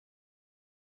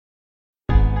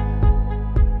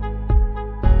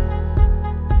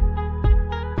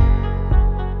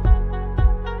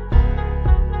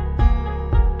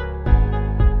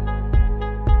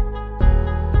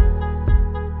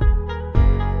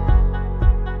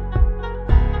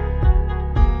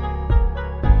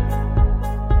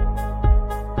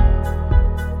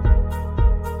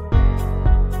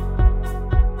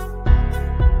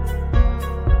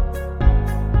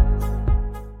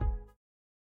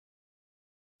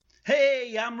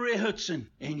Hey, I'm Ray Hudson,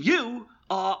 and you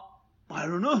are, I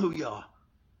don't know who you are,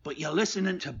 but you're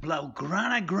listening to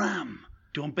Blaugrana Graham.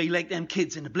 Don't be like them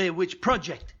kids in the Blair Witch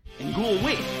Project and go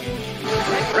away.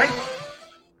 Right?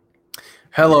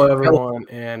 Hello, everyone,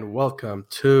 and welcome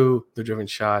to the Driven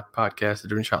Shot podcast, the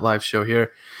Driven Shot live show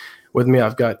here. With me,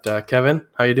 I've got Kevin.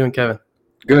 How you doing, Kevin?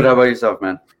 Good. How about yourself,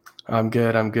 man? I'm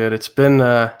good. It's been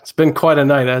quite a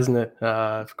night, hasn't it?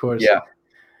 Of course. Yeah.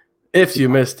 If you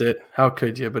missed it, how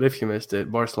could you? But if you missed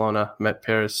it, Barcelona met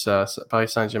Paris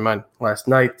Saint-Germain last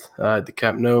night at the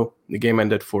Camp Nou. The game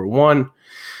ended 4-1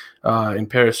 in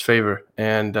Paris' favor.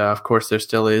 And, of course, there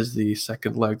still is the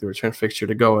second leg, the return fixture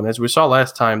to go. And as we saw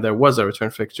last time, there was a return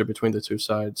fixture between the two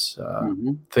sides.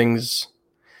 Things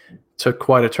took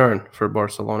quite a turn for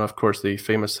Barcelona. Of course, the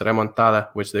famous remontada,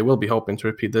 which they will be hoping to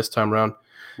repeat this time around.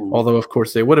 Although, of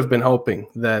course, they would have been hoping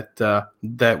that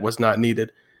that was not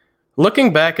needed.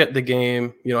 Looking back at the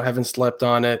game, having slept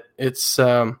on it, it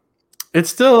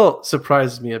still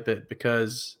surprises me a bit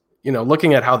because,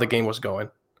 looking at how the game was going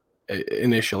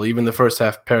initially, even the first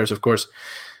half, Paris, of course,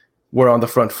 were on the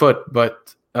front foot.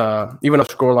 But even on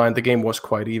the scoreline, the game was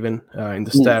quite even. In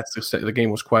the stats, the game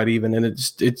was quite even. And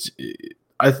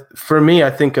for me,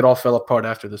 I think it all fell apart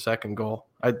after the second goal.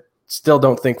 I still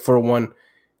don't think 4-1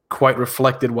 quite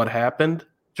reflected what happened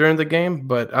during the game,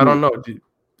 but I don't know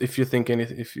if you think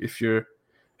if your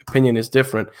opinion is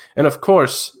different. And of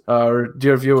course, our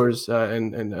dear viewers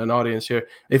and an audience here,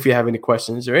 if you have any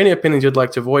questions or any opinions you'd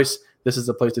like to voice, this is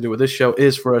the place to do it. This show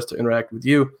is for us to interact with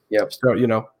you. Start,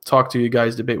 talk to you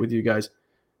guys, debate with you guys,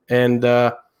 and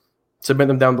submit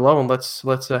them down below, and let's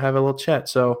have a little chat.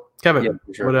 So, Kevin,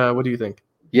 what do you think?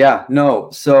 Yeah, no.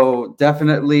 So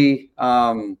definitely,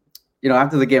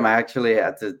 after the game, I actually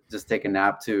had to just take a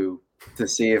nap to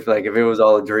see if it was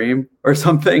all a dream or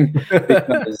something,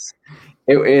 because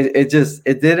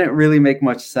it didn't really make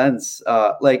much sense.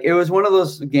 It was one of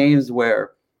those games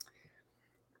where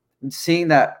seeing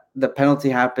that the penalty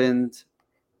happened,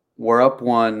 we're up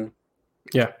 1.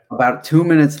 Yeah. About 2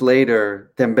 minutes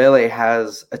later, Dembele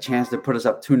has a chance to put us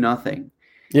up 2-0.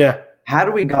 Yeah.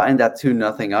 Had we gotten that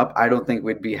 2-0 up, I don't think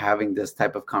we'd be having this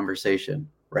type of conversation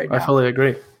right now. I fully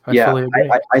agree.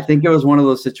 I think it was one of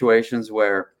those situations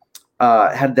where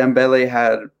had Dembele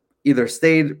had either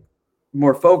stayed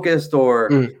more focused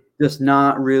or just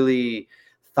not really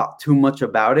thought too much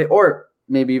about it, or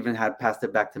maybe even had passed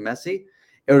it back to Messi,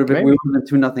 it would have been, we would have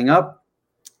been 2-0 up,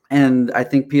 and I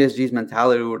think PSG's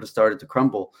mentality would have started to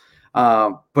crumble.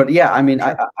 But yeah, I mean,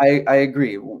 I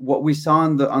agree. What we saw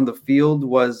on the field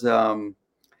was,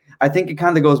 I think it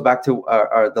kind of goes back to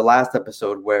the last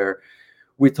episode where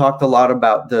we talked a lot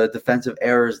about the defensive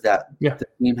errors that the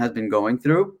team has been going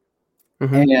through.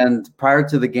 And prior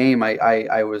to the game,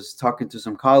 I was talking to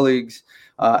some colleagues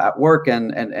at work,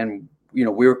 and we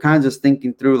were kind of just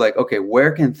thinking through okay,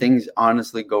 where can things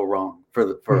honestly go wrong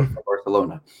for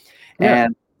Barcelona? Yeah.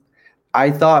 And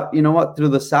I thought, through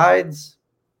the sides,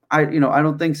 I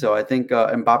don't think so. I think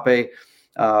Mbappe,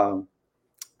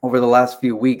 over the last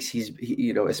few weeks,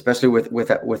 especially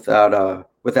without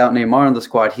Neymar on the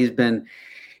squad, he's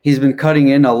been cutting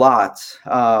in a lot.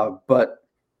 But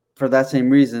for that same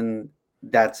reason,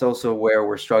 that's also where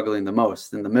we're struggling the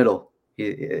most, in the middle.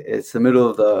 It's the middle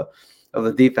of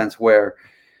the defense where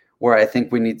I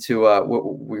think we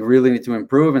really need to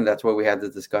improve, and that's why we had the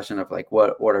discussion of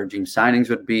what our dream signings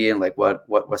would be, and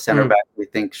what center back we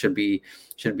think should be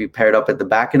paired up at the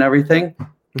back and everything.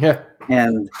 Yeah.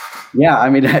 And yeah, I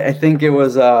mean, I think it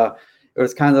was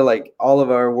kind of like all of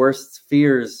our worst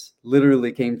fears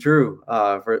literally came true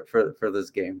for this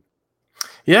game.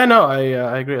 Yeah, no, I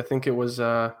agree. I think it was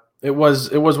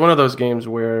one of those games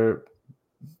where,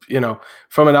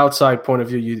 from an outside point of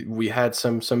view, we had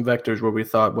some vectors where we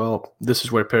thought, well, this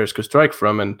is where Paris could strike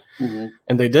from, and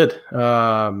they did.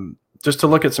 Just to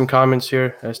look at some comments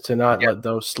here, as to not let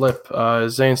those slip.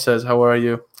 Zane says, "How are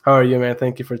you? How are you, man?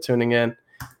 Thank you for tuning in.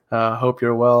 Hope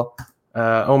you're well."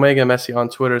 Omega Messi on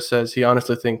Twitter says he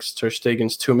honestly thinks Ter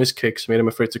Stegen's 2 missed kicks made him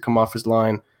afraid to come off his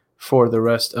line for the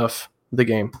rest of the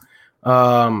game.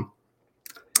 And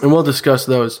we'll discuss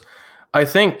those. I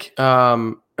think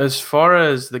as far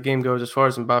as the game goes, as far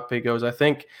as Mbappe goes, I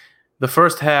think the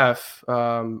first half,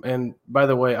 and by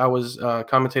the way, I was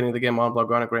commentating the game on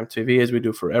Blaugrana Graham TV, as we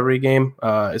do for every game.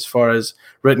 As far as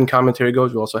written commentary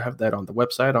goes, we also have that on the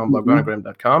website on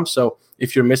blaugranagraham.com. So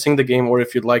if you're missing the game, or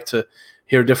if you'd like to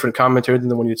hear different commentary than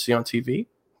the one you'd see on TV,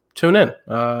 tune in.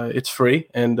 It's free,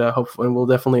 and hopefully we'll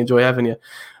definitely enjoy having you.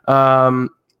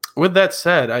 With that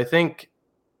said, I think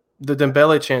the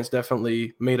Dembele chance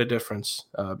definitely made a difference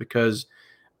because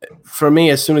for me,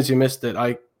 as soon as you missed it,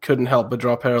 I couldn't help but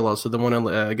draw parallels to the one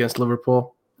against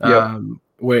Liverpool. Yep.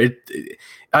 Where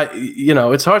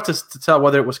it's hard to tell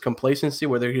whether it was complacency,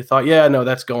 whether he thought, yeah, no,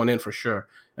 that's going in for sure,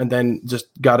 and then just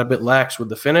got a bit lax with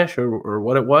the finish or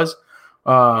what it was.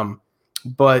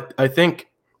 But I think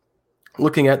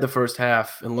looking at the first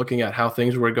half and looking at how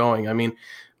things were going, I mean,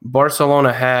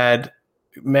 Barcelona had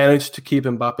managed to keep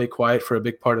Mbappe quiet for a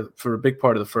big part of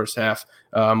the first half.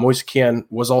 Moise Kean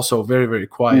was also very, very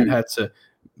quiet, had to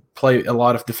play a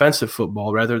lot of defensive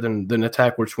football rather than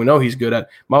attack, which we know he's good at.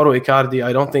 Mauro Icardi,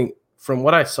 I don't think, from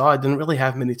what I saw, didn't really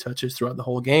have many touches throughout the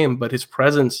whole game, but his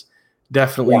presence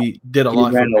definitely did a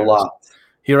lot. He ran a lot.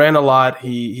 He ran a lot.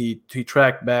 He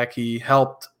tracked back. He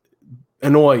helped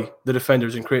annoy the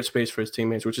defenders and create space for his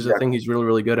teammates, which is a thing he's really,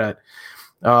 really good at.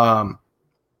 And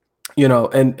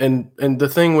the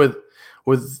thing with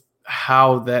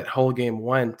how that whole game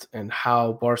went and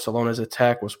how Barcelona's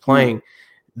attack was playing,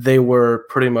 they were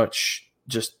pretty much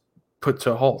just put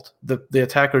to a halt. The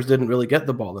attackers didn't really get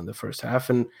the ball in the first half,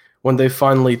 and when they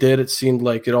finally did, it seemed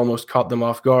like it almost caught them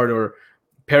off guard, or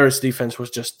Paris defense was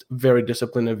just very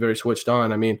disciplined and very switched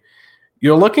on. I mean,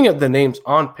 you're looking at the names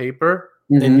on paper,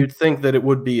 and you'd think that it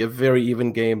would be a very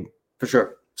even game. For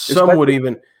sure.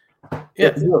 Especially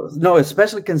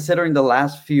considering the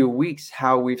last few weeks,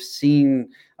 how we've seen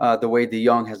the way De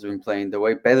Jong has been playing, the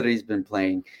way Pedri's been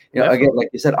playing. Again, like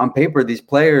you said, on paper, these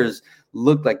players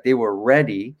looked like they were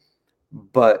ready,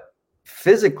 but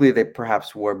physically they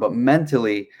perhaps were, but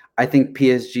mentally, I think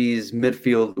PSG's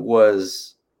midfield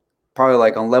was probably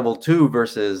like on level 2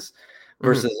 versus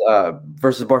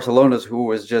Barcelona's, who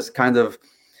was just kind of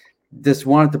just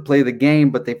wanted to play the game,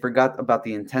 but they forgot about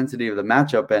the intensity of the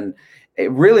matchup. And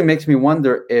it really makes me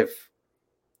wonder if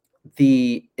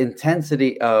the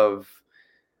intensity of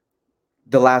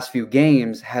the last few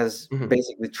games has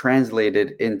basically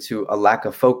translated into a lack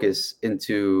of focus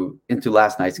into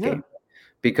last night's game,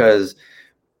 because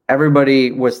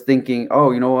everybody was thinking,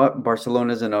 oh, you know what,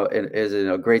 Barcelona is in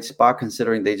a great spot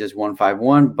considering they just won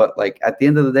 5-1. But like at the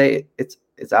end of the day, it's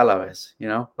Alaves,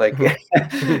 like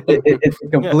it's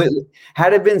completely.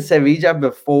 Had it been Sevilla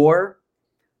before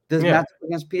this match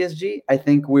against PSG, I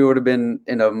think we would have been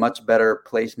in a much better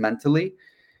place mentally.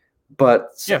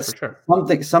 But for sure,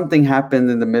 something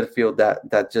happened in the midfield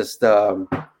that just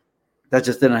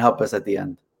didn't help us at the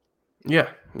end. Yeah,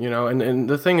 and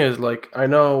the thing is, like, I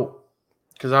know,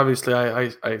 because obviously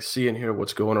I see and hear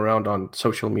what's going around on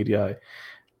social media. I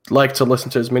like to listen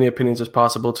to as many opinions as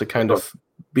possible to kind of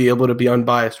be able to be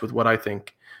unbiased with what I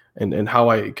think and how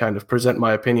I kind of present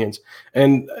my opinions.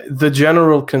 And the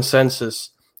general consensus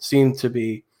seemed to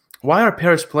be, why are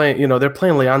Paris playing? They're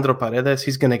playing Leandro Paredes.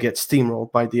 He's going to get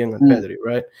steamrolled by De Jong and Pedri,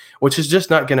 right? Which is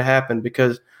just not going to happen,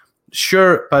 because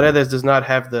sure, Paredes does not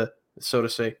have the, so to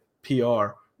say,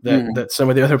 PR that some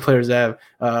of the other players have.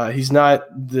 He's not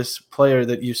this player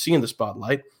that you see in the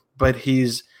spotlight, but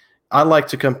I like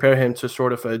to compare him to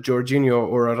sort of a Jorginho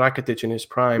or a Rakitic in his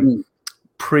prime,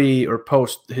 pre or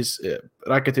post his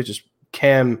Rakitic's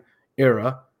Cam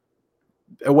era.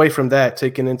 Away from that,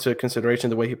 taking into consideration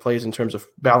the way he plays in terms of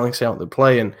balancing out the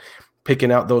play and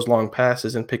picking out those long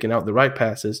passes and picking out the right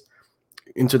passes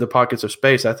into the pockets of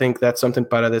space, I think that's something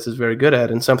Paredes is very good at,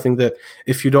 and something that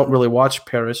if you don't really watch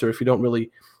Paris, or if you don't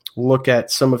really look at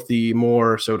some of the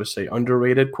more, so to say,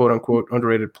 underrated, quote unquote,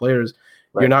 underrated players,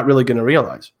 you're not really going to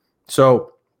realize.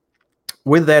 So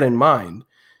with that in mind,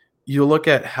 you look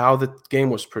at how the game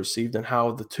was perceived and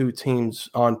how the two teams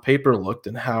on paper looked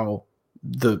and how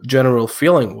the general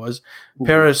feeling was.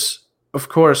 Paris, of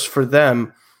course, for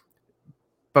them,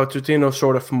 Pochettino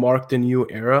sort of marked a new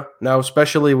era. Now,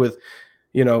 especially with,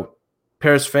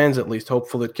 Paris fans at least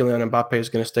hopeful that Kylian Mbappe is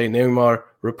going to stay. Neymar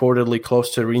reportedly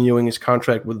close to renewing his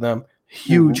contract with them.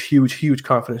 Huge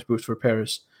confidence boost for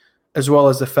Paris, as well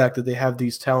as the fact that they have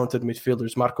these talented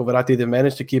midfielders. Marco Verratti, they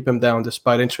managed to keep him down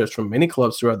despite interest from many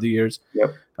clubs throughout the years.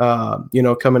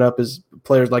 Coming up as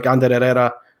players like Ander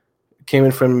Herrera, came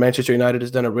in from Manchester United, has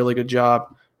done a really good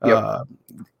job.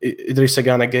 Idrissa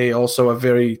Gana Gueye, also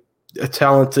a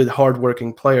talented,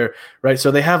 hardworking player, right?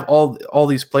 So they have all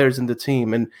these players in the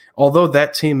team, and although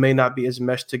that team may not be as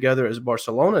meshed together as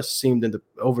Barcelona seemed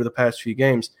over the past few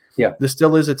games, there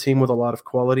still is a team with a lot of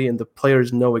quality, and the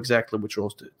players know exactly which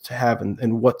roles to have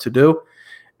and what to do.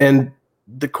 And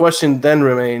the question then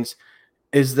remains: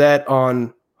 is that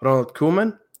on Ronald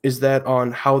Koeman? Is that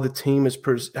on how the team is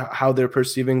how they're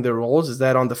perceiving their roles? Is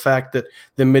that on the fact that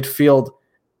the midfield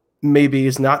maybe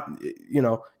is not,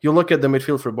 you look at the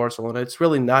midfield for Barcelona, it's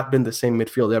really not been the same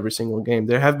midfield every single game.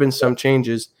 There have been some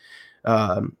changes.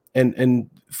 And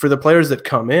for the players that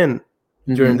come in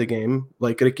during the game,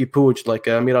 like Riqui Puig, like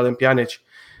Miralem Pjanic,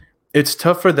 it's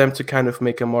tough for them to kind of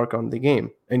make a mark on the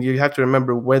game. And you have to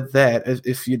remember with that,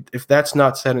 if that's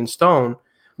not set in stone,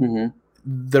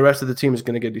 the rest of the team is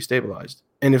going to get destabilized.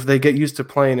 And if they get used to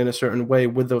playing in a certain way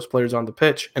with those players on the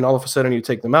pitch, and all of a sudden you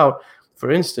take them out,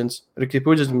 for instance, Ricky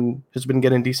Puig has been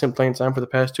getting decent playing time for the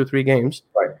past 2-3 games.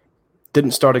 Right.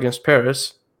 Didn't start against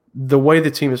Paris. The way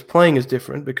the team is playing is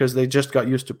different because they just got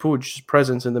used to Puig's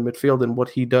presence in the midfield and what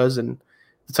he does and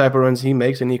the type of runs he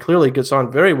makes. And he clearly gets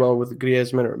on very well with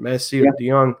Griezmann or Messi or De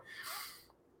Jong.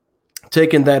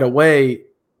 Taking that away,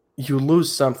 you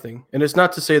lose something. And it's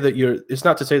not to say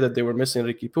that they were missing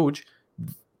Ricky Puig.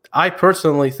 I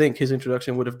personally think his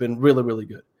introduction would have been really, really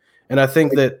good. And I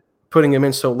think that putting him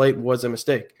in so late was a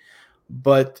mistake.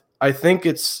 But I think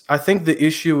the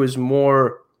issue is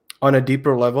more on a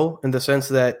deeper level in the sense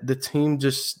that the team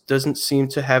just doesn't seem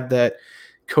to have that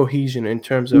cohesion in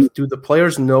terms of, do the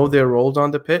players know their roles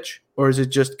on the pitch, or is it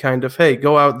just kind of, hey,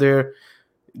 go out there,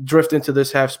 drift into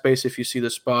this half space if you see the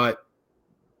spot?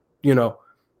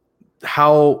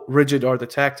 How rigid are the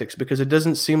tactics? Because it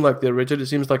doesn't seem like they're rigid. It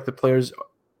seems like the players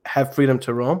have freedom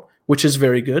to roam, which is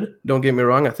very good. Don't get me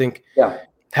wrong. I think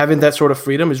having that sort of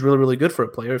freedom is really, really good for a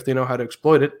player if they know how to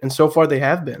exploit it. And so far they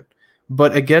have been.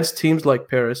 But against teams like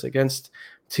Paris, against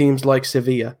teams like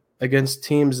Sevilla, against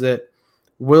teams that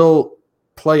will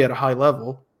play at a high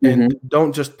level and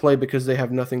don't just play because they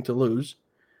have nothing to lose,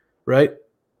 right?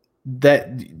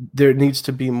 That there needs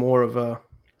to be more of a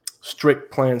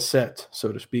strict plan set,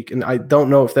 so to speak. And I don't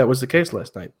know if that was the case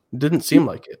last night. It didn't seem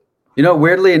like it.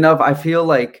 Weirdly enough, I feel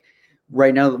like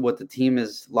right now what the team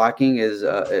is lacking is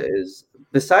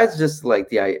besides just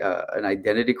like an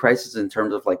identity crisis in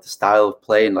terms of like the style of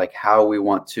play and like how we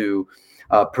want to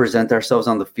present ourselves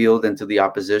on the field and to the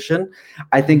opposition.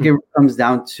 I think it comes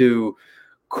down to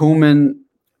Koeman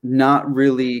not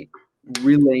really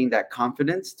relaying that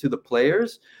confidence to the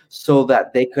players so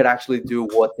that they could actually do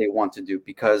what they want to do.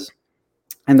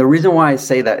 And the reason why I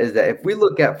say that is that if we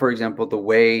look at, for example, the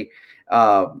way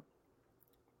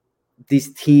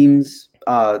these teams,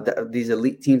 these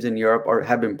elite teams in Europe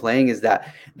have been playing, is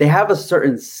that they have a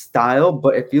certain style.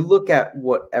 But if you look at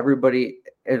what everybody,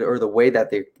 or the way that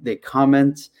they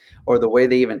comment, or the way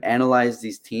they even analyze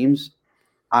these teams,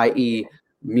 i.e.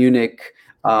 Munich,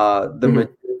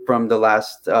 from the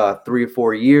last 3 or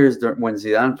 4 years when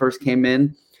Zidane first came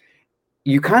in,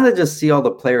 you kind of just see all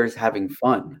the players having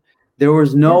fun. There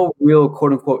was no real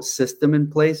quote unquote system in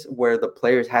place where the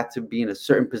players had to be in a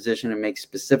certain position and make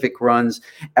specific runs.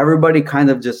 Everybody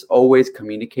kind of just always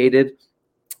communicated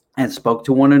and spoke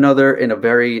to one another in a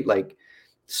very like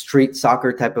street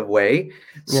soccer type of way.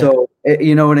 So,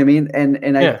 you know what I mean?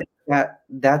 And I think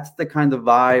that's the kind of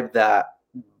vibe that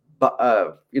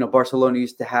Barcelona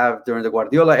used to have during the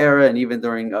Guardiola era, and even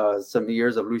during some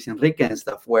years of Luis Enrique and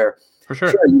stuff, where for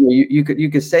sure you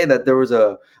could say that there was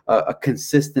a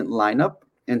consistent lineup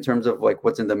in terms of like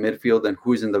what's in the midfield and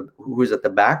who's at the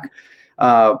back.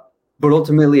 But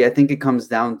ultimately, I think it comes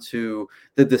down to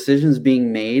the decisions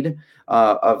being made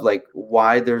of like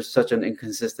why there's such an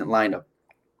inconsistent lineup.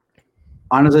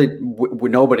 Honestly,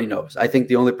 nobody knows. I think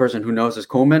the only person who knows is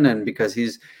Koeman, and because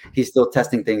he's still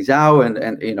testing things out, and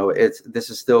this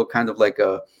is still kind of like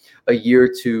a year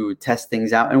to test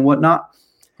things out and whatnot.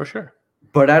 For sure.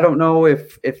 But I don't know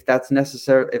if that's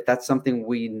necessary, if that's something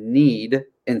we need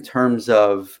in terms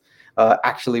of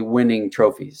actually winning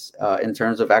trophies, in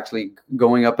terms of actually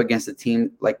going up against a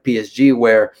team like PSG,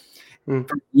 where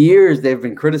for years they've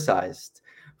been criticized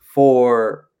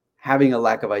for having a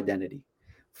lack of identity.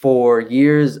 For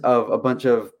years of a bunch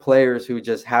of players who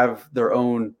just have their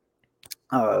own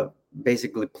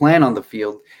basically plan on the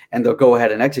field, and they'll go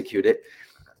ahead and execute it.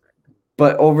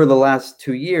 But over the last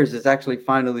 2 years, it's actually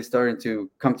finally starting to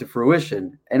come to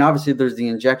fruition. And obviously there's the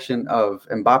injection of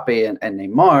Mbappe and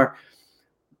Neymar.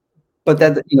 But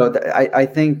that, I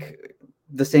think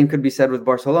the same could be said with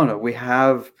Barcelona. We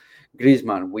have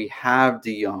Griezmann, we have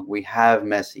De Jong, we have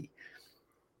Messi.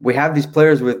 We have these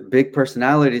players with big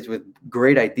personalities, with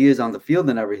great ideas on the field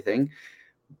and everything,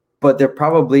 but they're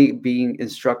probably being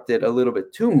instructed a little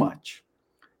bit too much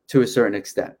to a certain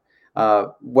extent.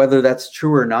 Whether that's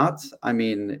true or not, I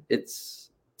mean, it's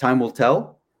time will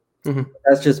tell.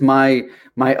 That's just my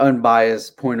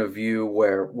unbiased point of view,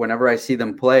 where whenever I see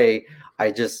them play,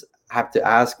 I just have to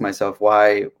ask myself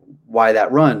why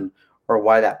that run, or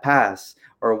why that pass,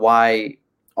 or why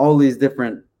all these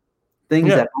different things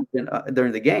that happen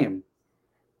during the game.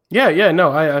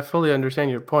 No, I fully understand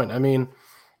your point. I mean,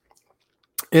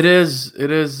 it's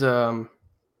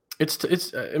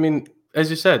I mean, as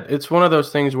you said, it's one of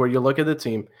those things where you look at the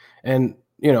team, and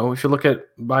if you look at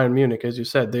Bayern Munich, as you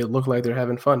said, they look like they're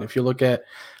having fun. If you look at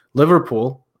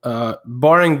Liverpool,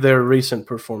 barring their recent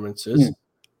performances.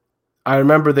 I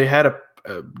remember they had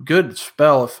a good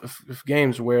spell of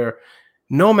games where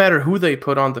no matter who they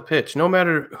put on the pitch, no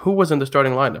matter who was in the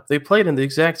starting lineup, they played in the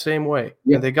exact same way,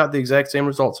 and they got the exact same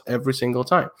results every single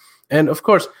time. And, of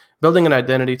course, building an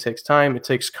identity takes time. It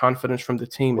takes confidence from the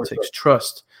team. It takes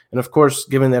trust. And, of course,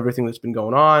 given everything that's been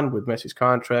going on with Messi's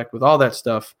contract, with all that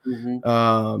stuff, with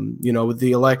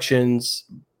the elections,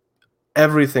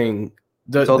 everything,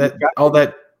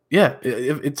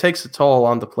 it takes a toll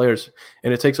on the players,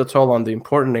 and it takes a toll on the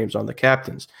important names, on the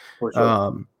captains. For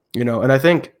sure. And I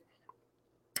think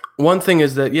one thing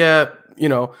is that,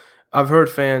 I've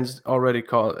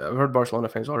heard Barcelona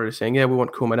fans already saying, we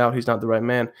want Koeman out. He's not the right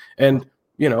man. And,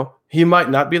 he might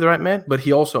not be the right man, but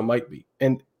he also might be.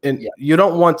 And you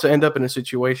don't want to end up in a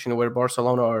situation where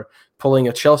Barcelona are pulling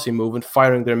a Chelsea move and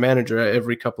firing their manager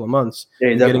every couple of months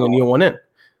and getting a new one in,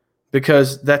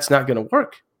 because that's not going to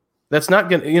work. That's not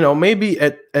going to, maybe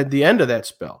at the end of that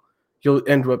spell, you'll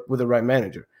end up with the right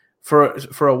manager.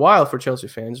 For a while, for Chelsea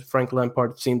fans, Frank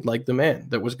Lampard seemed like the man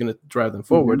that was going to drive them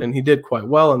forward, and he did quite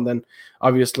well. And then,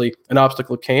 obviously, an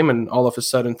obstacle came, and all of a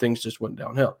sudden, things just went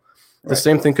downhill. The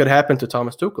same thing could happen to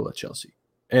Thomas Tuchel at Chelsea.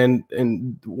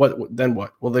 And what?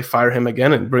 Will they fire him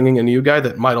again and bring in a new guy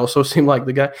that might also seem like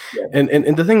the guy? Yeah.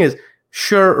 And the thing is,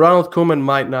 sure, Ronald Koeman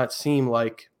might not seem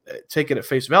like, take it at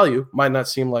face value, might not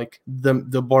seem like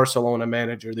the Barcelona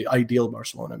manager, the ideal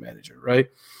Barcelona manager, right?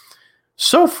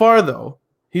 So far, though,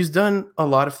 he's done a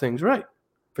lot of things right.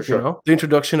 For sure. The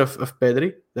introduction of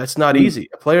Pedri, that's not easy.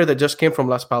 A player that just came from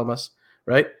Las Palmas,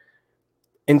 right?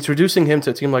 Introducing him to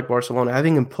a team like Barcelona,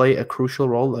 having him play a crucial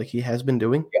role like he has been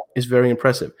doing is very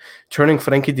impressive. Turning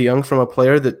Frenkie de Jong from a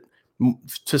player that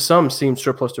to some seemed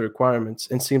surplus to requirements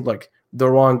and seemed like the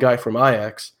wrong guy from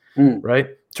Ajax, right?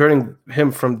 Turning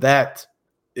him from that,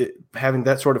 having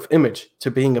that sort of image, to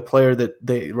being a player that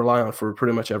they rely on for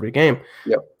pretty much every game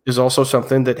is also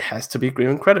something that has to be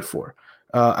given credit for.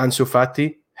 Ansu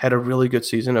Fati had a really good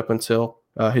season up until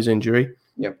his injury.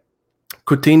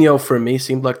 Coutinho, for me,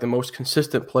 seemed like the most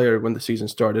consistent player when the season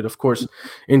started. Of course,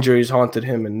 injuries haunted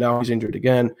him, and now he's injured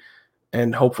again.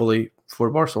 And hopefully for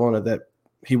Barcelona that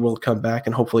he will come back,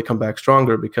 and hopefully come back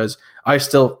stronger, because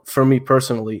for me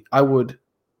personally, I would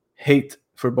hate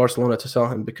for Barcelona to sell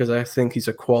him, because I think he's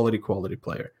a quality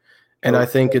player. And I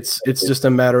think it's just a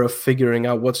matter of figuring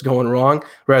out what's going wrong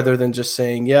rather than just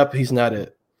saying, yep, he's not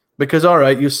it. Because, all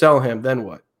right, you sell him, then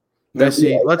what?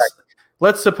 Messi,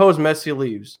 let's suppose Messi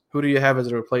leaves. Who do you have as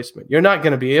a replacement? You're not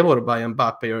going to be able to buy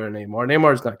Mbappe or Neymar.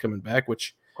 Neymar's not coming back,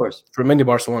 which, of course, for many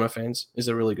Barcelona fans is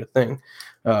a really good thing.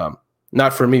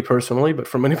 Not for me personally, but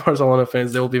for many Barcelona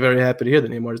fans, they'll be very happy to hear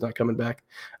that Neymar's not coming back.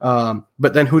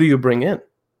 But then who do you bring in?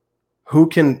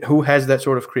 Who has that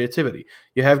sort of creativity?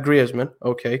 You have Griezmann.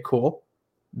 Okay, cool.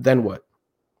 Then what?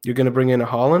 You're going to bring in a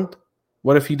Haaland?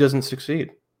 What if he doesn't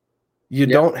succeed? You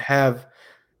don't have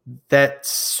that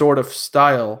sort of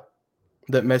style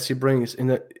that Messi brings.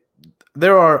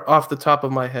 There are, off the top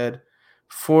of my head,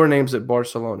 4 names at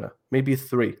Barcelona, maybe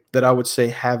 3, that I would say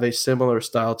have a similar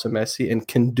style to Messi and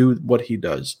can do what he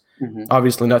does.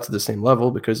 Obviously not to the same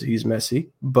level because he's Messi,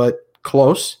 but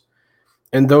close.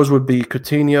 And those would be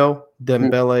Coutinho,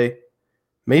 Dembele,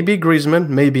 maybe Griezmann,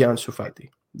 maybe Ansu Fati.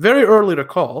 Very early to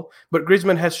call, but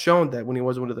Griezmann has shown that when he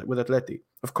was with Atleti.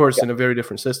 Of course, in a very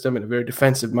different system, in a very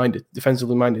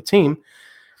defensively minded team,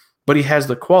 but he has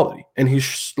the quality, and he's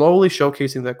slowly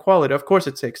showcasing that quality. Of course,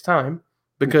 it takes time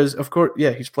because, of course,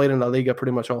 he's played in La Liga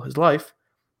pretty much all his life,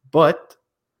 but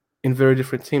in very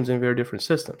different teams and very different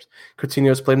systems.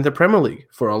 Coutinho's played in the Premier League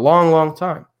for a long, long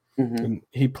time. And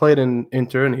he played in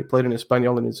Inter, and he played in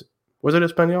Espanyol. Was it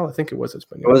Espanyol? I think it was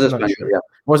Espanyol. It was Espanyol, sure. It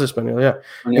was Espanyol,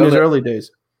 in his early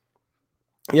days.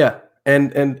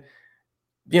 And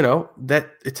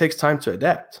that it takes time to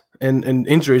adapt. And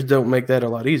injuries don't make that a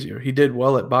lot easier. He did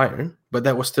well at Bayern, but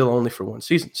that was still only for one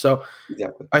season. So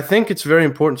I think it's very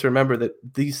important to remember that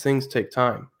these things take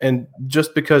time. And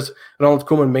just because Ronald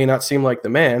Koeman may not seem like the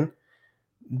man,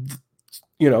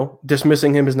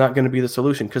 dismissing him is not going to be the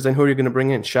solution, because then who are you going to bring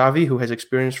in? Xavi, who has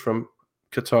experience from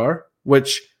Qatar,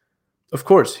 which, of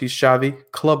course, he's Xavi,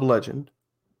 club legend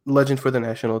for the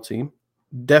national team.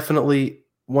 Definitely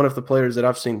one of the players that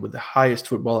I've seen with the highest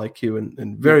football IQ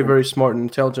and very, very smart and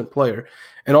intelligent player,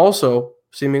 and also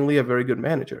seemingly a very good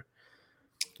manager.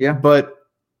 Yeah. But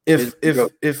if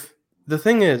the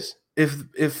thing is,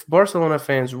 if Barcelona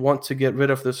fans want to get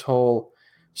rid of this whole,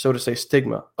 so to say,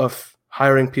 stigma of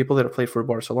hiring people that have played for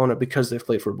Barcelona because they've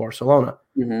played for Barcelona,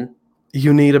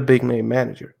 you need a big name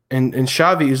manager. And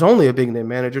Xavi is only a big name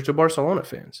manager to Barcelona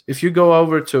fans. If you go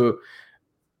over to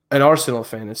an Arsenal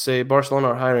fan and say Barcelona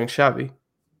are hiring Xavi,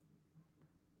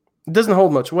 It doesn't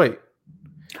hold much weight.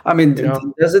 I mean, You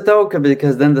know? does it though?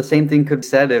 Because then the same thing could be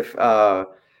said if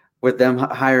with them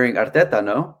hiring Arteta,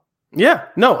 no? Yeah,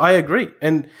 no, I agree.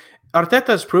 And Arteta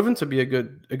has proven to be a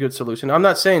good solution. I'm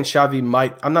not saying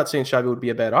Xavi would be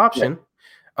a bad option. Yeah.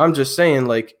 I'm just saying,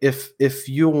 like, if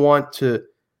you want to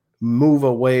move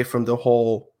away from the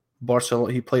whole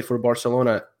Barcelona, he played for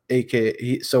Barcelona,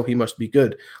 so he must be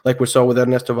good. Like we saw with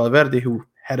Ernesto Valverde, who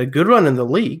had a good run in the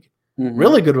league,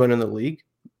 really good run in the league,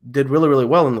 did really, really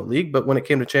well in the league, but when it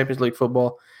came to Champions League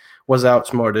football, was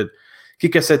outsmarted.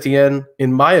 Kike Setien,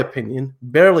 in my opinion,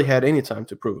 barely had any time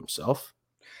to prove himself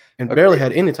and barely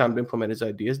had any time to implement his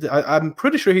ideas. I'm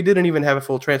pretty sure he didn't even have a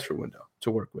full transfer window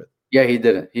to work with. Yeah, he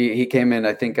didn't. He came in,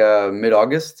 I think,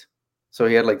 mid-August, so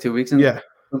he had like 2 weeks in. Yeah,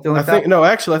 something like I think that. no,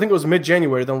 actually, I think it was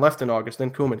mid-January. Then left in August. Then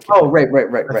Koeman came. Oh, right.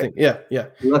 I think, yeah.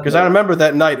 Because I remember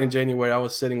that night in January, I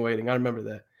was sitting waiting. I remember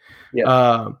that.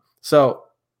 Yeah. So,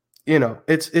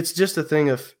 it's just a thing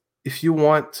of if you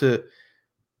want to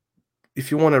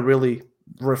really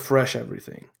refresh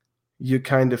everything, you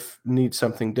kind of need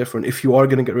something different. If you are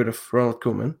going to get rid of Ronald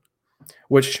Koeman,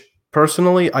 which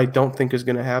personally I don't think is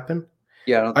going to happen.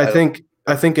 Yeah, I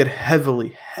think it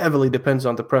heavily depends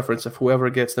on the preference of whoever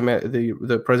gets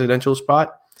the presidential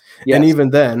spot. Yes. And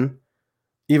even then,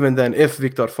 if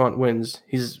Victor Font wins,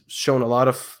 he's shown a lot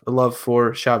of love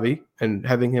for Xavi and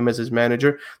having him as his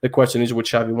manager. The question is, would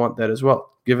Xavi want that as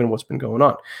well, given what's been going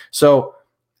on? So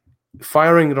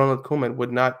firing Ronald Koeman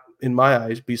would not, in my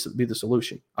eyes, be the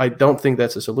solution. I don't think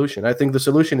that's a solution. I think the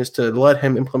solution is to let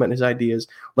him implement his ideas,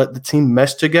 let the team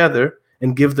mesh together,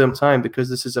 and give them time, because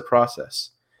this is a process.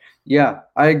 Yeah,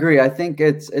 I agree. I think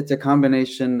it's a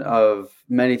combination of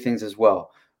many things as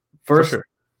well. First, sure.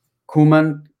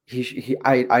 Koeman,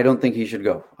 I don't think he should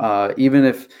go. Even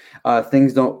if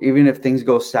things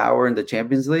go sour in the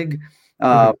Champions League,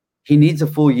 he needs a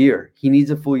full year. He needs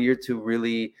a full year to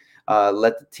really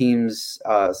let the teams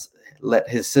let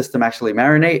his system actually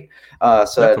marinate,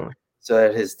 so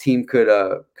that his team could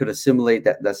assimilate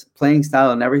that's playing style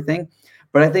and everything.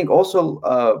 But I think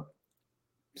also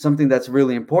something that's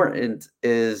really important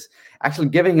is actually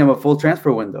giving him a full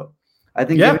transfer window. I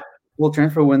think giving him a full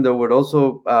transfer window would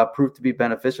also prove to be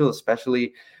beneficial,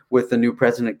 especially with the new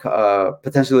president,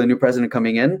 potentially a new president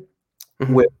coming in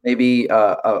with maybe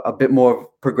a bit more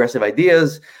progressive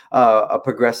ideas, a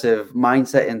progressive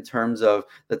mindset in terms of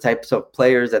the types of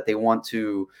players that they want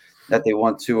to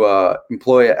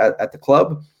employ at the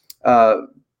club.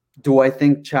 Do I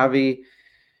think Xavi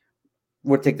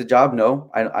would take the job?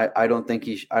 No, I don't think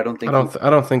he. I don't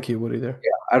think he would either.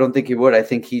 Yeah, I don't think he would. I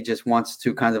think he just wants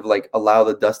to kind of like allow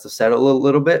the dust to settle a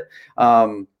little bit.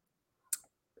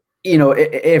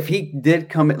 If he did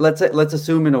come, let's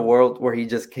assume in a world where he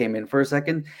just came in for a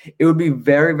second, it would be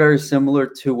very, very similar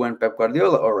to when Pep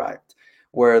Guardiola arrived,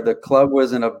 where the club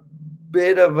was in a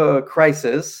bit of a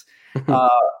crisis.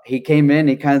 He came in,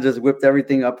 he kind of just whipped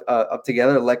everything up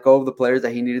together, let go of the players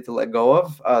that he needed to let go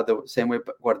of, the same way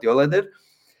Guardiola did.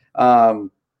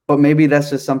 But maybe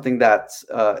that's just something that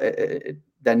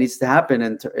needs to happen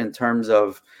in terms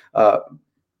of.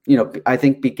 I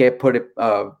think Piqué put it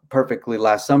perfectly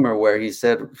last summer, where he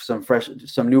said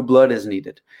some new blood is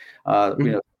needed,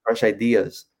 fresh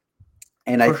ideas,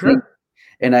 and I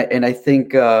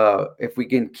think if we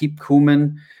can keep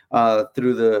Koeman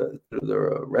through the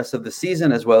rest of the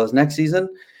season as well as next season,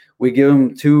 we give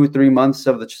him 2-3 months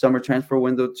of the summer transfer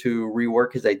window to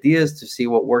rework his ideas, to see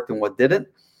what worked and what didn't,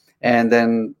 and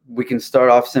then we can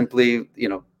start off simply,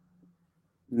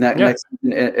 next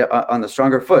season on the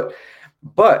stronger foot.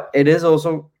 But it is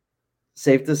also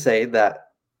safe to say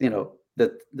that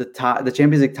the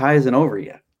Champions League tie isn't over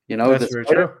yet. That's very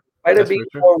true. Despite it being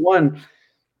 4-1,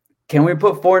 can we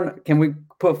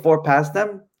put four past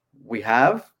them? We've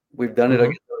done it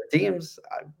against other teams.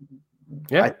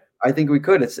 I think we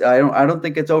could. I don't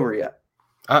think it's over yet.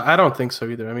 I don't think so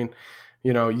either. I mean,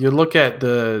 you look at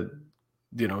their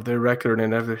record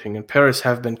and everything, and Paris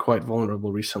have been quite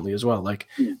vulnerable recently as well. Like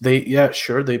they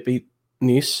beat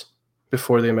Nice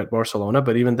before they met Barcelona,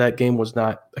 but even that game was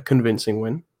not a convincing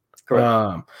win.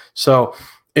 Correct. So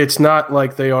it's not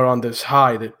like they are on this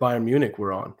high that Bayern Munich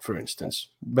were on, for instance,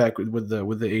 back with the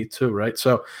 8-2, right?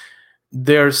 So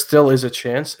there still is a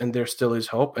chance, and there still is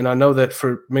hope. And I know that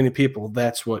for many people,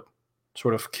 that's what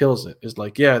sort of kills it. Is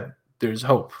like, there's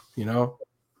hope,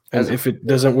 And if it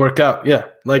doesn't work out,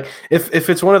 like if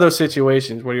it's one of those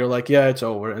situations where you're like, it's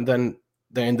over, and then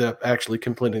they end up actually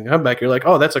completing the comeback, you're like,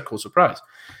 oh, that's a cool surprise.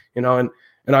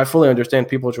 And I fully understand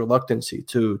people's reluctancy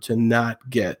to not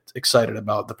get excited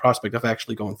about the prospect of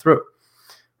actually going through,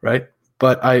 right?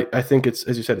 But I think it's,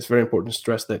 as you said, it's very important to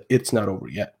stress that it's not over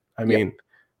yet. I mean,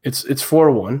 It's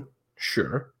 4-1,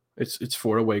 sure. It's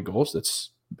 4 away goals. That's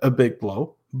a big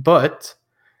blow, but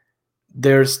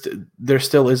there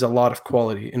still is a lot of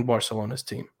quality in Barcelona's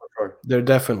team. Sure. There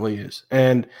definitely is.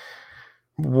 And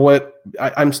what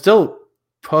I'm still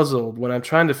puzzled when I'm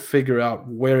trying to figure out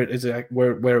where it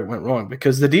went wrong,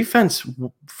 because the defense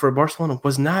for Barcelona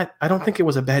was not, I don't think it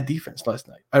was a bad defense last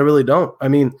night. I really don't. I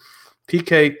mean,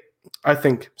 PK, I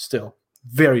think still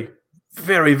very,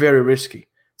 very, very risky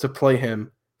to play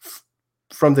him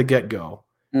from the get-go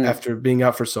after being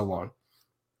out for so long.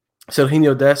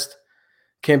 Serginho Dest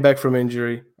came back from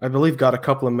injury, I believe got a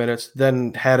couple of minutes,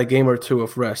 then had a game or two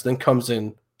of rest, then comes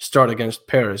in, start against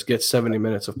Paris, gets 70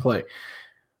 minutes of play.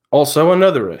 Also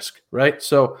another risk, right?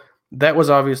 So that was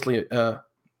obviously, I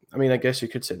guess you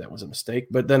could say that was a mistake.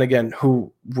 But then again,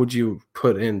 who would you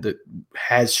put in that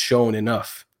has shown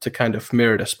enough to kind of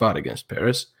merit a spot against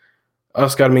Paris?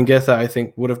 Oscar Mingueza, I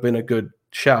think, would have been a good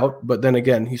shout. But then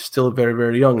again, he's still very,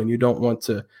 very young, and you don't want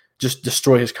to just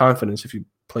destroy his confidence if he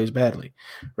plays badly,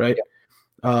 right?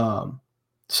 Yeah.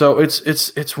 So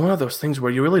it's one of those things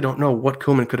where you really don't know what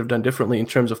Koeman could have done differently in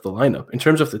terms of the lineup. In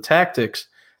terms of the tactics,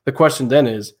 the question then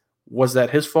is, was that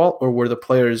his fault, or were the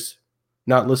players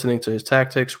not listening to his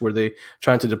tactics? Were they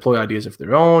trying to deploy ideas of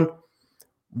their own?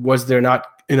 Was there not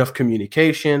enough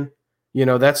communication?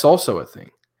 That's also a thing.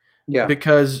 Yeah.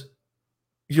 Because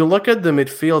you look at the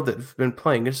midfield that's been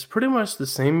playing, it's pretty much the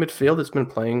same midfield that's been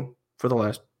playing for the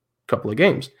last couple of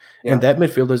games. Yeah. And that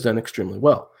midfield has done extremely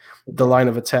well. The line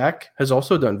of attack has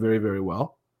also done very, very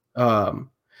well.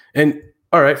 And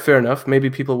all right, fair enough. Maybe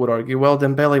people would argue, well,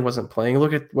 Dembele wasn't playing.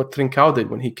 Look at what Trincao did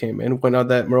when he came in, went on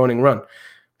that Maroning run.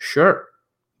 Sure,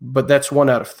 but that's 1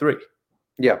 out of 3.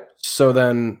 Yeah. So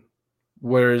then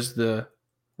where's the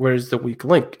weak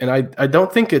link? And I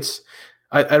don't think it's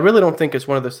 – I really don't think it's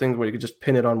one of those things where you could just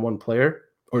pin it on one player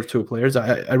or two players.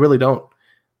 I really don't.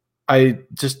 I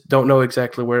just don't know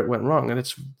exactly where it went wrong. And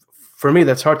it's – for me,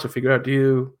 that's hard to figure out. Do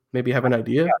you maybe have an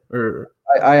idea? Yeah. Or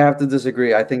I have to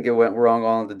disagree. I think it went wrong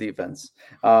on the defense.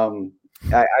 I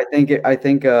think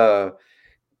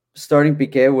starting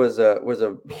Piqué was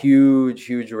a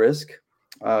huge risk,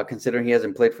 considering he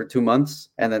hasn't played for 2 months,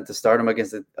 and then to start him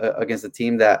against a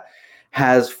team that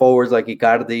has forwards like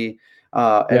Icardi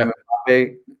and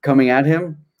Mbappe coming at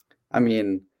him. I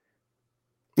mean,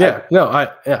 we have to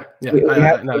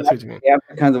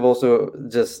kind of also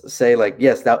just say, like,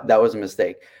 yes, that was a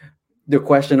mistake. The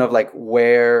question of like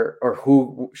where or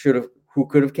who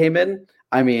could have came in.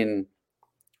 I mean,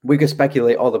 we could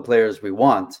speculate all the players we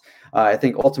want. I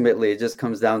think ultimately it just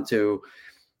comes down to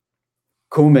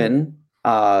Koeman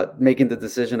making the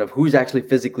decision of who's actually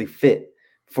physically fit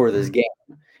for this game.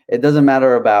 It doesn't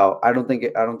matter about. I don't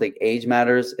think age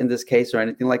matters in this case or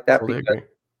anything like that. Totally because agree.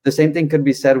 The same thing could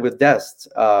be said with Dest.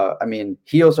 I mean,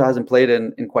 he also hasn't played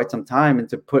in quite some time, and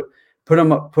to put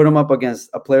him up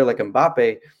against a player like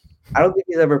Mbappe, I don't think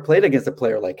he's ever played against a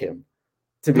player like him.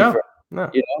 To be fair, no.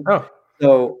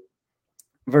 So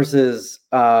versus,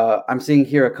 I'm seeing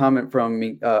here a comment from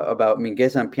me about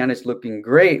Mingueza and Pjanic looking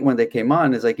great when they came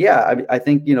on. Is like, yeah, I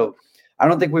think I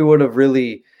don't think we would have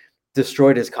really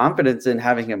destroyed his confidence in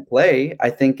having him play. I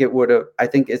think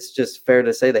it's just fair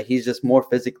to say that he's just more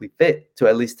physically fit to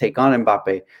at least take on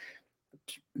Mbappe.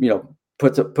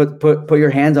 Put your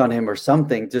hands on him or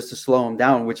something just to slow him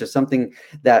down, which is something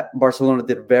that Barcelona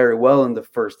did very well in the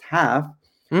first half.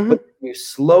 Mm-hmm. But you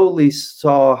slowly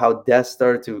saw how Dest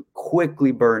started to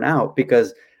quickly burn out,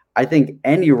 because I think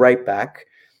any right back,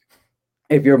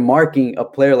 if you're marking a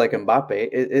player like Mbappe,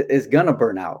 is gonna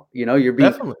burn out. You're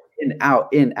being Definitely in, out.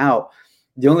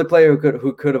 The only player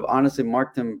who could have honestly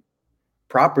marked him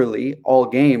properly all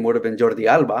game would have been Jordi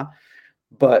Alba.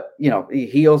 But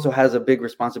he also has a big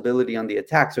responsibility on the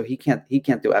attack, so he can't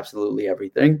do absolutely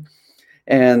everything.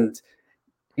 And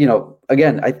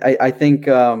again, I think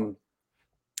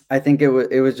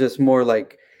it was just more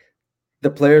like the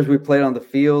players we played on the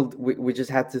field. We just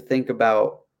had to think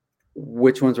about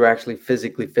which ones were actually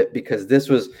physically fit, because this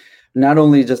was not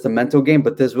only just a mental game,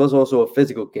 but this was also a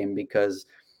physical game, because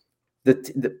the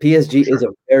PSG is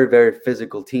a very, very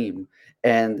physical team.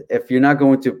 And if you're not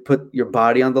going to put your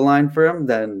body on the line for them,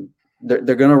 then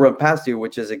they're going to run past you,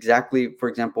 which is exactly, for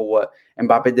example, what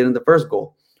Mbappe did in the first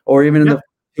goal, or even in the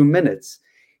 2 minutes.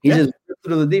 He just ripped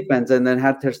through the defense and then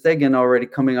had Ter Stegen already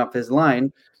coming off his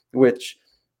line, which,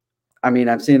 I mean,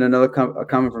 I've seen another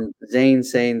comment from Zane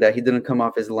saying that he didn't come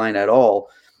off his line at all.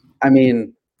 I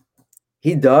mean,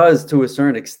 he does to a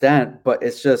certain extent, but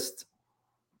it's just,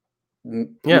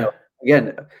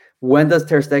 again, when does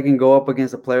Ter Stegen go up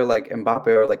against a player like Mbappe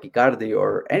or like Icardi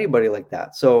or anybody like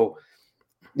that? So,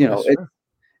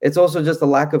 it's also just a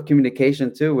lack of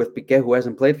communication too with Piqué, who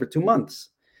hasn't played for 2 months.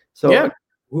 So Yeah.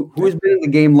 who's been in the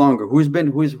game longer? Who's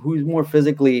more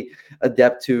physically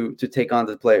adept to take on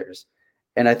the players?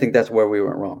 And I think that's where we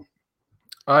went wrong.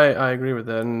 I agree with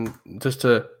that. And just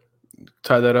to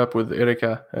tie that up with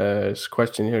Erika's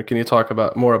question here, can you talk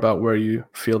more about where you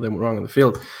feel they went wrong in the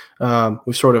field?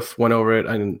 We sort of went over it,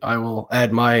 and I will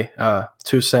add my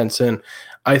 2 cents in.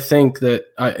 I think that,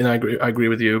 I agree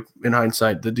with you in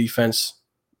hindsight, the defense,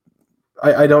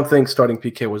 I don't think starting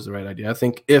PK was the right idea. I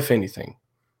think, if anything,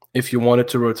 if you wanted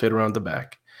to rotate around the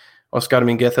back, Oscar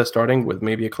Mingueza starting with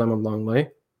maybe a Clement Longley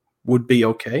would be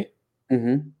okay.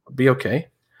 Mm-hmm. Be okay.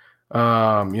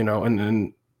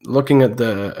 And looking at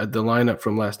the lineup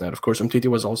from last night, of course, Umtiti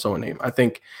was also a name. I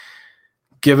think,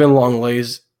 given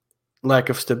Longley's lack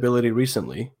of stability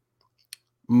recently,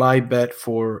 my bet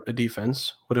for a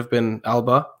defense would have been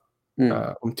Alba,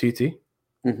 Umtiti,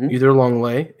 either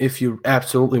Longley, if you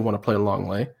absolutely want to play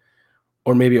Longley,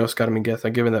 or maybe Oscar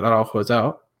Mingueza, given that Araujo is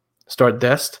out. Start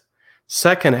Dest.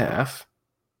 Second half,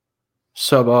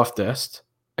 sub off Dest,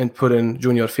 and put in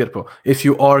Junior Firpo, if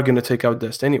you are going to take out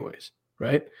Dest anyways,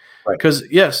 right? Because,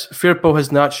 yes, Firpo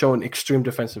has not shown extreme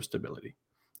defensive stability.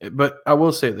 But I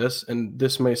will say this, and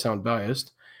this may sound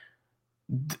biased,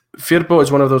 Firpo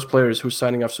is one of those players whose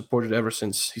signing I've supported ever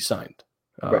since he signed.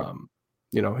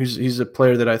 He's a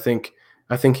player that I think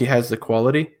he has the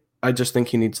quality. I just think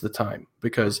he needs the time,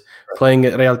 because playing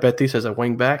at Real Betis as a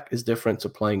wing back is different to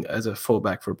playing as a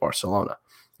fullback for Barcelona,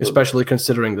 especially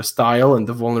considering the style and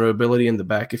the vulnerability in the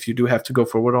back. If you do have to go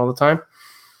forward all the time,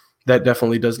 that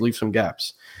definitely does leave some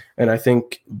gaps. And I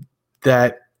think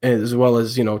that, as well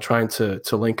as, trying to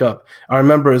link up. I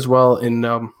remember as well in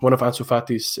one of Ansu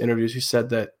Fati's interviews, he said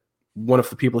that one of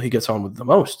the people he gets on with the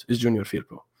most is Junior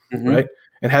Firpo, right?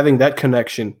 And having that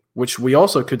connection, which we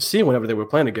also could see whenever they were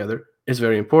playing together, is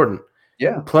very important.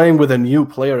 Yeah. Playing with a new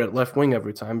player at left wing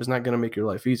every time is not going to make your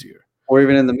life easier. Or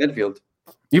even in the midfield.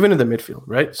 Even in the midfield,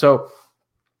 right? So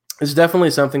it's definitely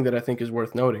something that I think is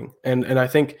worth noting. And I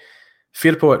think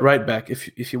Firpo at right back, if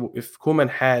Koeman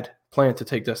had planned to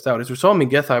take Dest out, as we saw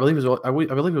Mingueza, I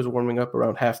believe he was warming up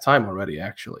around halftime already,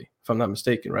 actually, if I'm not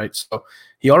mistaken, right? So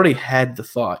he already had the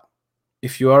thought,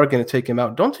 if you are going to take him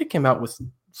out, don't take him out with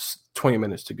 20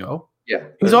 minutes to go. Yeah,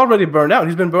 he's already burned out.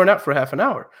 He's been burned out for half an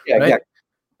hour. Yeah, right?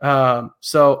 Exactly.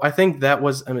 So I think that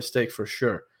was a mistake for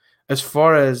sure. As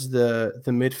far as the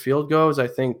midfield goes, I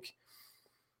think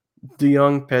De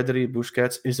Jong, Pedri,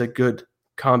 Busquets is a good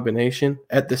combination.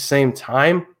 At the same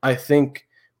time, I think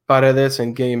Paredes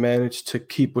and Gay managed to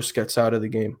keep Busquets out of the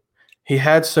game. He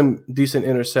had some decent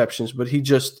interceptions, but he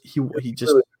just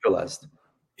really realized.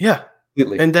 Yeah,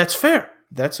 completely. And that's fair.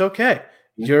 That's okay.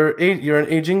 You're an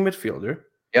aging midfielder.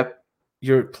 Yep.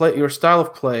 Your style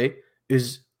of play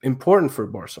is important for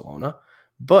Barcelona,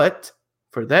 but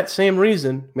for that same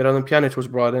reason, Miralem Pjanic was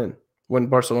brought in when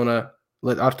Barcelona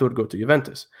let Artur go to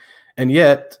Juventus. And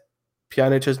yet,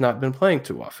 Pjanic has not been playing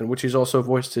too often, which he's also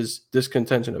voiced his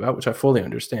discontention about, which I fully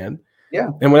understand. Yeah.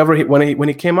 And when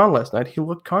he came on last night, he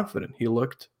looked confident. He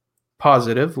looked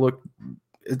positive, looked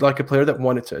like a player that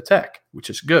wanted to attack, which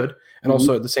is good, and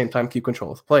also at the same time keep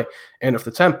control of the play and of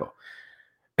the tempo.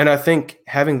 And I think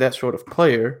having that sort of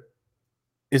player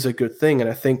is a good thing, and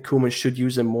I think Koeman should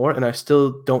use him more, and I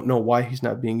still don't know why he's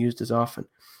not being used as often.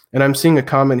 And I'm seeing a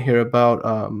comment here about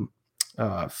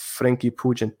Frankie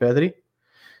Puig and Pedri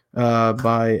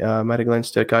by Mariglen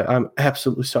Stick. I'm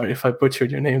absolutely sorry if I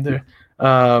butchered your name there.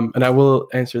 And I will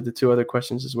answer the 2 other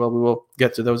questions as well. We will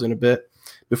get to those in a bit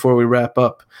before we wrap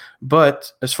up.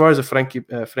 But as far as the Frankie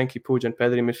Puig and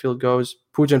Pedri midfield goes,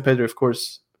 Puig and Pedri, of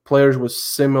course, players with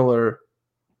similar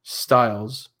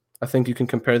styles. I think you can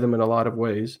compare them in a lot of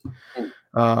ways.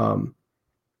 But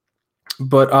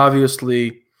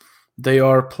obviously, they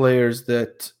are players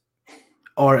that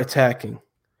are attacking,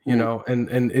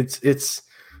 and it's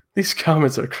these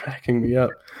comments are cracking me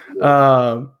up.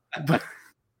 But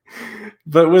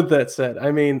with that said,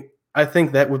 I mean, I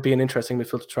think that would be an interesting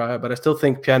midfield to try out, but I still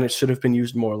think Pjanic should have been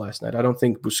used more last night. I don't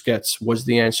think Busquets was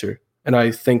the answer. And I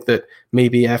think that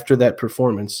maybe after that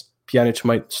performance, Pjanic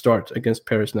might start against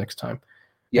Paris next time.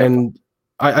 Yeah. And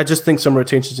I just think some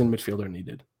rotations in midfield are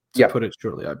needed, to put it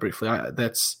shortly.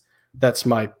 That's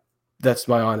my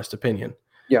honest opinion.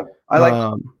 Yeah, I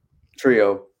like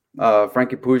trio,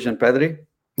 Frankie Puig and Pedri.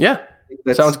 Yeah,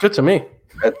 sounds good to me.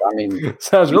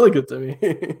 Sounds really good to me.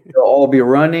 They'll all be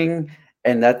running,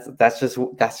 and that's just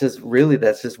what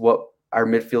our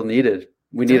midfield needed.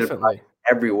 We needed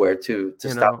everywhere to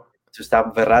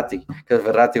stop Verratti, because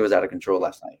Verratti was out of control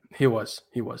last night. He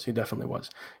definitely was.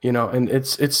 And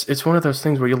it's one of those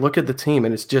things where you look at the team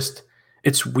and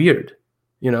it's weird.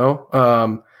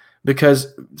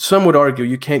 Because some would argue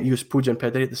you can't use Puig and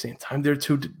Pedri at the same time. They're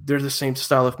the same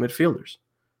style of midfielders.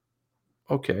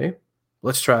 Okay,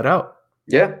 let's try it out.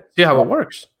 Yeah. See how it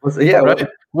works. Yeah. Right?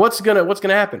 What's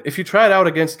gonna happen? If you try it out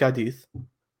against Cadiz,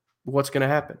 what's gonna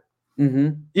happen? Mm-hmm.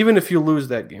 Even if you lose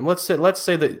that game, let's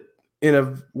say that in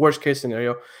a worst case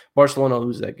scenario, Barcelona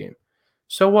lose that game.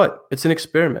 So what? It's an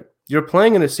experiment. You're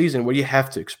playing in a season where you have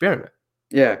to experiment.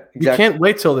 Yeah, exactly. You can't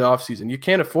wait till the offseason. You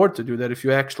can't afford to do that if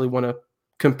you actually want to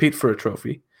compete for a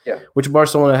trophy, which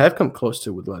Barcelona have come close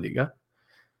to with La Liga.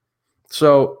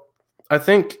 So I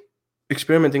think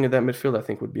experimenting in that midfield, I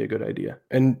think, would be a good idea.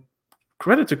 And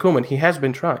credit to Koeman, he has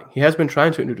been trying. He has been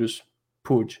trying to introduce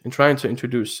Puig and trying to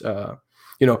introduce,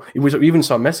 we even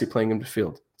saw Messi playing in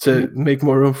midfield to make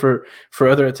more room for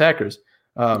other attackers.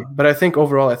 But I think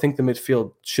overall, the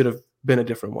midfield should have been a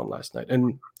different one last night.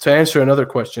 And to answer another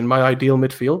question, my ideal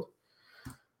midfield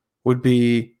would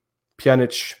be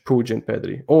Pjanic, Puig, and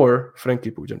Pedri, or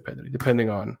Frenkie, Puig, and Pedri, depending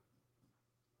on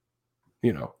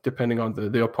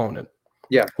the opponent.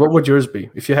 Yeah. What would yours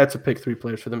be if you had to pick 3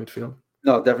 players for the midfield?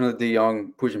 No, definitely De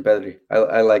Jong, Puig, and Pedri.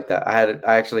 I like that.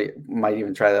 I actually might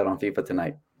even try that on FIFA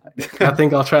tonight. I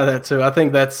think I'll try that too. I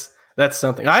think that's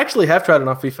something. I actually have tried it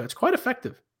on FIFA. It's quite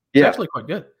effective. It's actually quite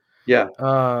good. Yeah.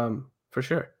 For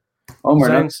sure.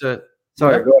 Omar, sorry,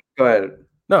 go ahead.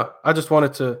 No, I just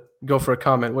wanted to go for a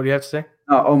comment. What do you have to say?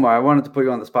 Omar, I wanted to put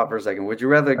you on the spot for a second. Would you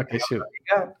rather La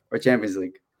Liga or Champions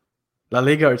League? La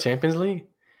Liga or Champions League?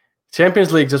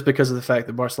 Champions League, just because of the fact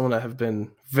that Barcelona have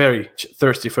been very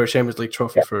thirsty for a Champions League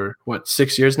trophy for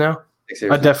 6 years now. 6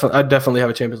 years. I definitely have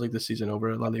a Champions League this season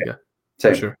over La Liga.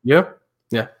 Same. For sure. Yeah.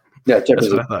 Champions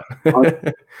That's what I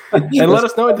thought. And let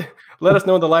us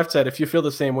know in the live chat if you feel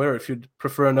the same way or if you'd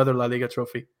prefer another La Liga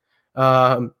trophy.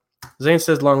 Zane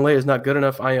says Longley is not good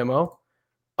enough IMO.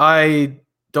 I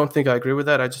don't think I agree with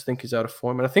that. I just think he's out of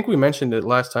form. And I think we mentioned it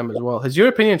last time as well. Has your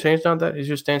opinion changed on that? Has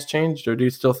your stance changed? Or do you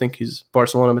still think he's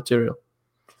Barcelona material?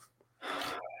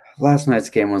 Last night's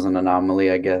game was an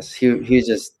anomaly, I guess. He made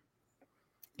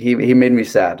me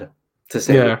sad, to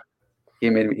say. Yeah.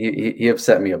 He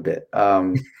upset me a bit.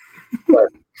 But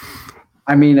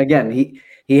I mean, again,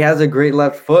 he has a great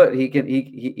left foot. He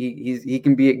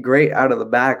can be great out of the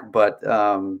back, but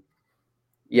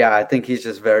I think he's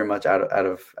just very much out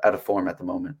of form at the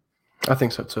moment. I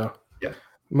think so too. Yeah.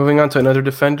 Moving on to another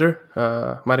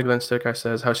defender, Mighty Glenn Stick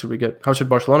says, how should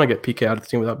Barcelona get PK out of the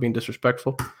team without being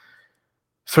disrespectful?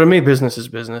 For me, business is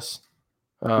business.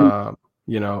 And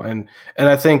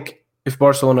I think if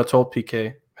Barcelona told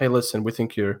PK, hey, listen, we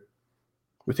think you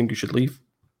should leave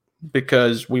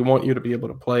because we want you to be able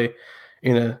to play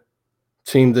in a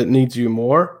team that needs you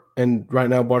more. And right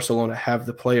now, Barcelona have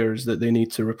the players that they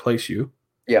need to replace you.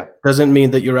 Yeah. Doesn't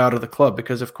mean that you're out of the club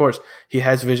because, of course, he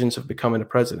has visions of becoming a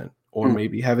president or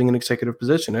maybe having an executive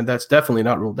position. And that's definitely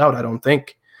not ruled out, I don't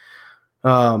think.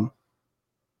 So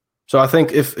I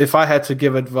think if I had to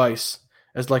give advice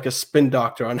as like a spin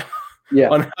doctor on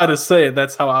how to say it,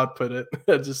 that's how I'd put it.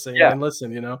 Just saying, and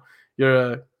listen, you're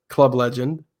a club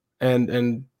legend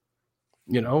and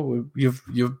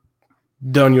you've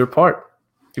done your part.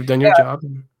 You've done your job.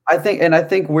 I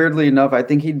think weirdly enough, I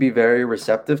think he'd be very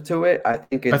receptive to it. I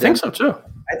think so too.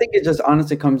 I think it just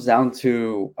honestly comes down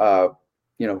to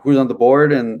who's on the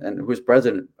board and who's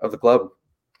president of the club.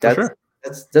 That's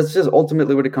just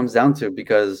ultimately what it comes down to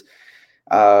because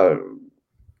we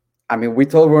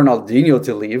told Ronaldinho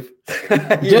to leave.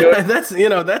 That's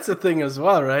the thing as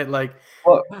well, right? Like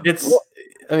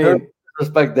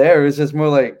respect there. It's just more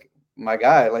like my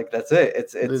guy. Like that's it.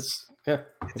 It's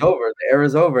over. The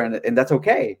era's over, and that's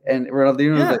okay. And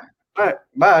Ronaldinho was like, all right,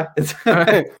 bye. All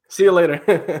right, see you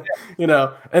later.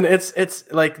 And it's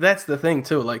like that's the thing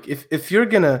too. Like if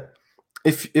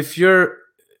you're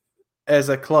as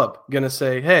a club gonna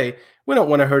say, hey, we don't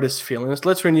want to hurt his feelings.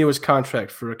 Let's renew his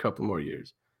contract for a couple more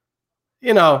years.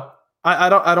 I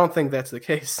don't think that's the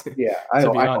case. Yeah,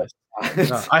 to be honest.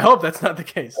 I hope that's not the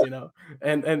case,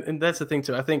 and that's the thing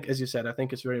too. I think, as you said, I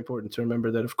think it's very important to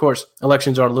remember that, of course,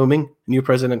 elections are looming, new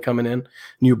president coming in,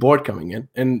 new board coming in,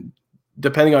 and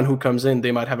depending on who comes in,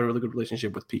 they might have a really good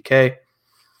relationship with PK.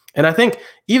 And I think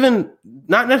even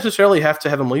not necessarily have to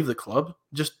have him leave the club,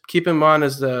 just keep him on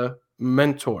as a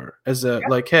mentor,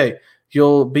 like, hey,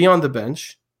 you'll be on the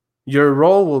bench. Your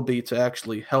role will be to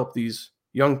actually help these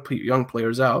young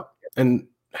players out and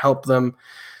help them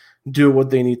do what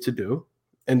they need to do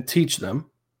and teach them,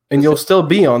 and you'll still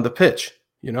be on the pitch.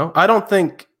 I don't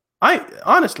think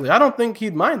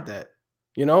he'd mind that,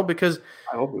 because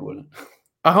I hope he wouldn't.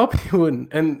 I hope he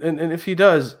wouldn't. And if he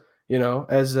does,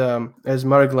 as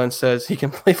Mariglen says, he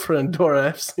can play for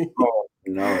Andorra FC. Oh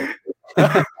no.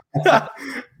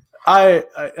 I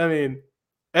mean,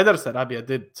 Eder Sarabia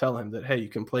did tell him that, hey, you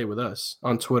can play with us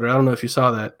on Twitter. I don't know if you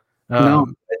saw that. No,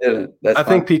 I didn't. I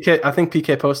think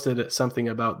PK posted something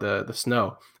about the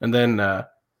snow, and then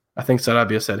I think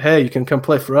Sarabia said, "Hey, you can come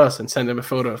play for us," and send him a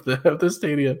photo of the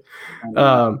stadium.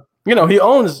 He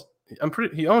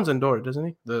owns Andorra, doesn't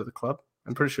he? The club.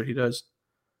 I'm pretty sure he does.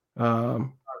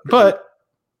 But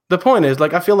the point is,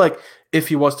 like, I feel like if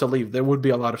he was to leave, there would be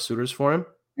a lot of suitors for him.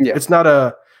 Yeah. It's not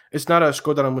a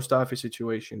Shkodran Mustafi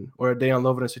situation or a Dejan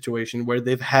Lovren situation where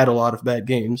they've had a lot of bad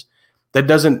games. That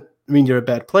doesn't mean you're a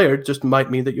bad player. It just might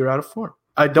mean that you're out of form.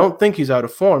 I don't think he's out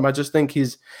of form. I just think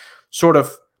he's sort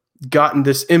of gotten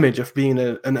this image of being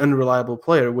an unreliable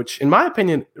player, which in my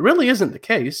opinion really isn't the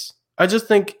case. I just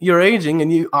think you're aging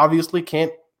and you obviously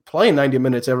can't play 90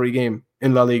 minutes every game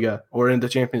in La Liga or in the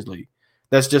Champions League.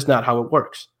 That's just not how it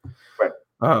works. Right.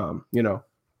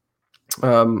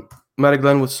 Matty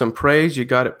Glenn with some praise. You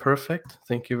got it perfect.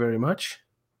 Thank you very much.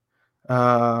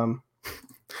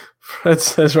 Fred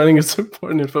says running is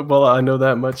important in football. I know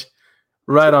that much.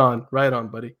 Right on,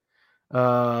 buddy.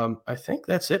 I think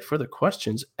that's it for the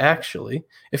questions, actually.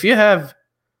 If you have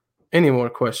any more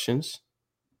questions,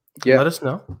 let us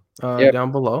know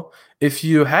down below. If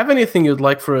you have anything you'd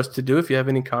like for us to do, if you have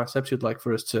any concepts you'd like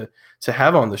for us to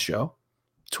have on the show,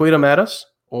 tweet them at us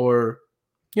or,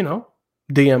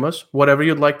 DM us, whatever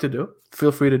you'd like to do.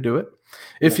 Feel free to do it.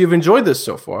 If you've enjoyed this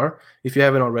so far, if you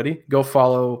haven't already, go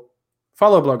follow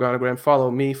Blogonigram,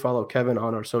 follow me, follow Kevin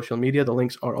on our social media. The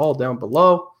links are all down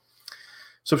below.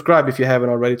 Subscribe if you haven't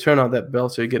already. Turn on that bell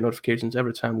so you get notifications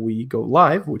every time we go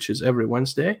live, which is every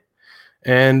Wednesday,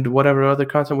 and whatever other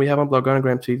content we have on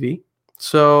Blogonigram TV.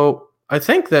 So I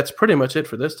think that's pretty much it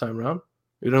for this time around.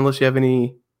 Unless you have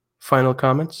any final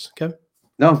comments, Kevin?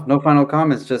 No final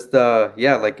comments. Just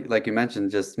like you mentioned,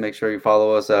 just make sure you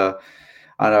follow us on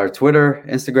our Twitter,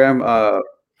 Instagram,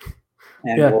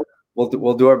 and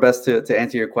we'll do our best to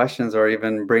answer your questions or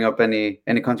even bring up any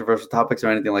controversial topics or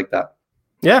anything like that.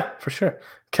 Yeah, for sure.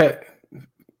 Okay,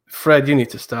 Fred, you need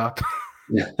to stop.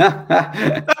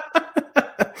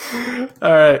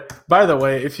 All right. By the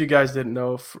way, if you guys didn't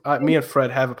know, me and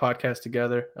Fred have a podcast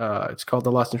together. It's called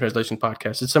the Lost in Translation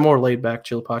podcast. It's a more laid-back,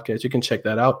 chill podcast. You can check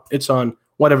that out. It's on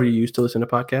whatever you use to listen to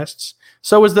podcasts.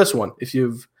 So is this one. If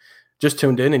you've just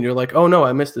tuned in and you're like, oh, no,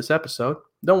 I missed this episode,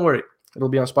 don't worry. It'll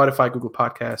be on Spotify, Google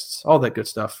Podcasts, all that good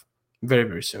stuff very,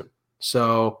 very soon.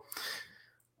 So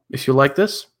if you like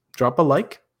this, drop a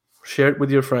like, share it with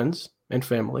your friends and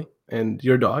family and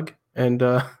your dog. And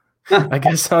I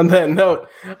guess on that note,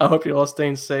 I hope you're all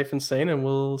staying safe and sane, and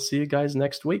we'll see you guys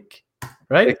next week.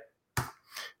 Right?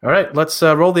 All right, let's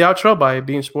roll the outro by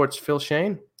Being Sports' Phil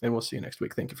Shane, and we'll see you next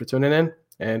week. Thank you for tuning in,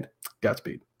 and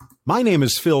Godspeed. My name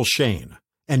is Phil Shane,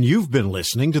 and you've been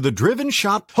listening to The Driven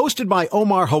Shot, hosted by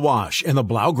Omar Hawash and the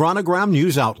Blaugranagram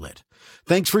News Outlet.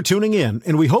 Thanks for tuning in,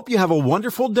 and we hope you have a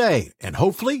wonderful day, and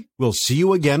hopefully we'll see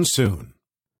you again soon.